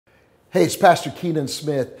Hey, it's Pastor Keenan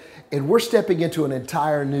Smith, and we're stepping into an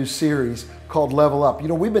entire new series called Level Up. You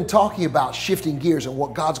know, we've been talking about shifting gears and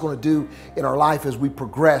what God's going to do in our life as we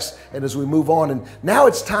progress and as we move on. And now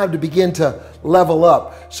it's time to begin to level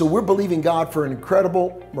up. So we're believing God for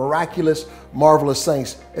incredible, miraculous, marvelous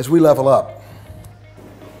things as we level up.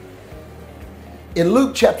 In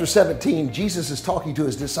Luke chapter 17, Jesus is talking to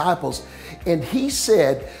his disciples, and he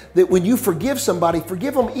said that when you forgive somebody,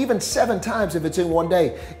 forgive them even 7 times if it's in one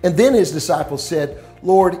day. And then his disciples said,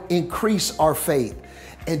 Lord, increase our faith.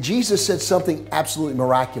 And Jesus said something absolutely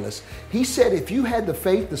miraculous. He said, if you had the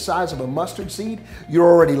faith the size of a mustard seed, you're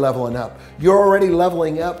already leveling up. You're already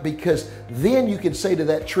leveling up, because then you can say to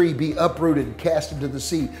that tree, be uprooted and cast into the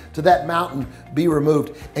sea, to that mountain, be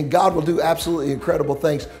removed. And God will do absolutely incredible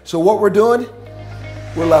things. So what we're doing,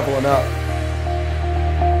 we're leveling up.